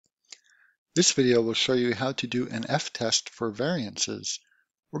This video will show you how to do an F-test for variances.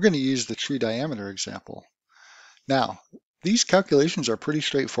 We're going to use the tree diameter example. Now, these calculations are pretty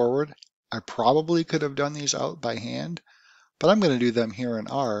straightforward. I probably could have done these out by hand, but I'm going to do them here in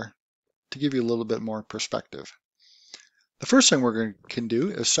R to give you a little bit more perspective. The first thing we can do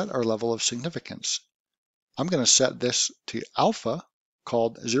is set our level of significance. I'm going to set this to alpha,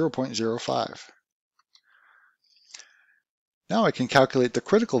 called 0.05. Now I can calculate the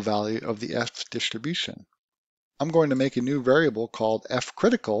critical value of the F distribution. I'm going to make a new variable called F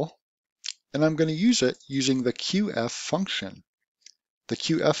critical, and I'm going to use it using the QF function. The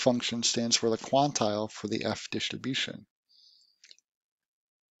QF function stands for the quantile for the F distribution.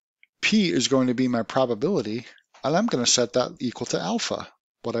 P is going to be my probability, and I'm going to set that equal to alpha,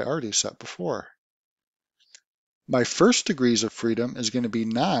 what I already set before. My first degrees of freedom is going to be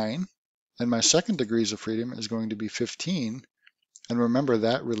 9, and my second degrees of freedom is going to be 15. And remember,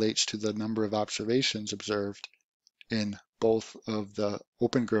 that relates to the number of observations observed in both of the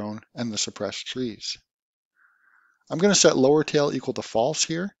open-grown and the suppressed trees. I'm going to set lower tail equal to false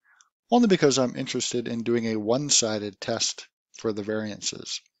here, only because I'm interested in doing a one-sided test for the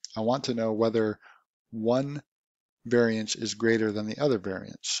variances. I want to know whether one variance is greater than the other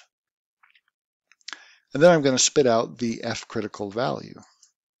variance. And then I'm going to spit out the F critical value.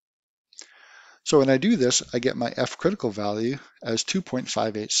 So when I do this, I get my F critical value as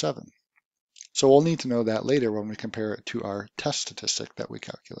 2.587. So we'll need to know that later when we compare it to our test statistic that we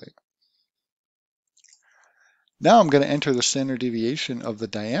calculate. Now I'm going to enter the standard deviation of the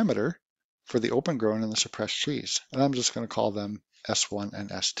diameter for the open grown and the suppressed trees, and I'm just going to call them S1 and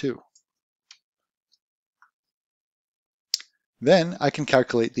S2. Then I can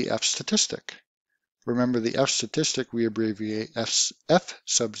calculate the F statistic. Remember, the F statistic we abbreviate F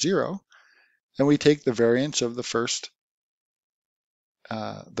sub 0, and we take the variance of the first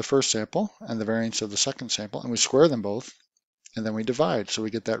sample and the variance of the second sample, and we square them both, and then we divide, so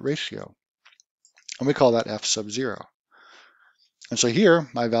we get that ratio. And we call that F sub 0. And so here,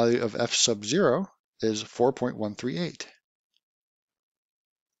 my value of F sub 0 is 4.138.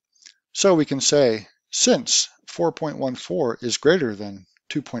 So we can say, since 4.14 is greater than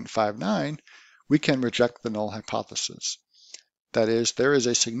 2.59, we can reject the null hypothesis. That is, there is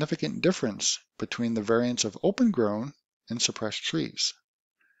a significant difference between the variance of open-grown and suppressed trees.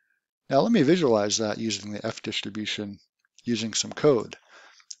 Now let me visualize that using the F distribution using some code.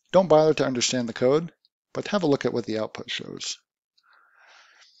 Don't bother to understand the code, but have a look at what the output shows.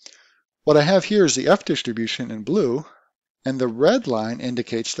 What I have here is the F distribution in blue, and the red line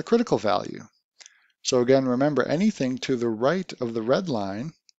indicates the critical value. So again, remember, anything to the right of the red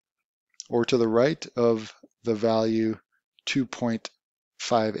line, or to the right of the value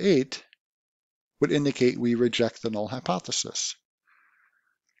 2.58, would indicate we reject the null hypothesis.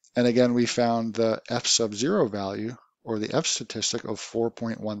 And again, we found the F sub 0 value, or the F statistic, of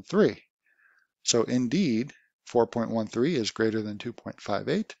 4.13. So indeed, 4.13 is greater than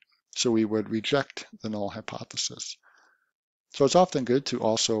 2.58, so we would reject the null hypothesis. So it's often good to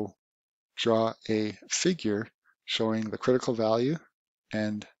also draw a figure showing the critical value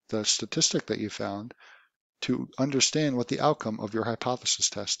and the statistic that you found to understand what the outcome of your hypothesis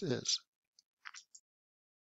test is.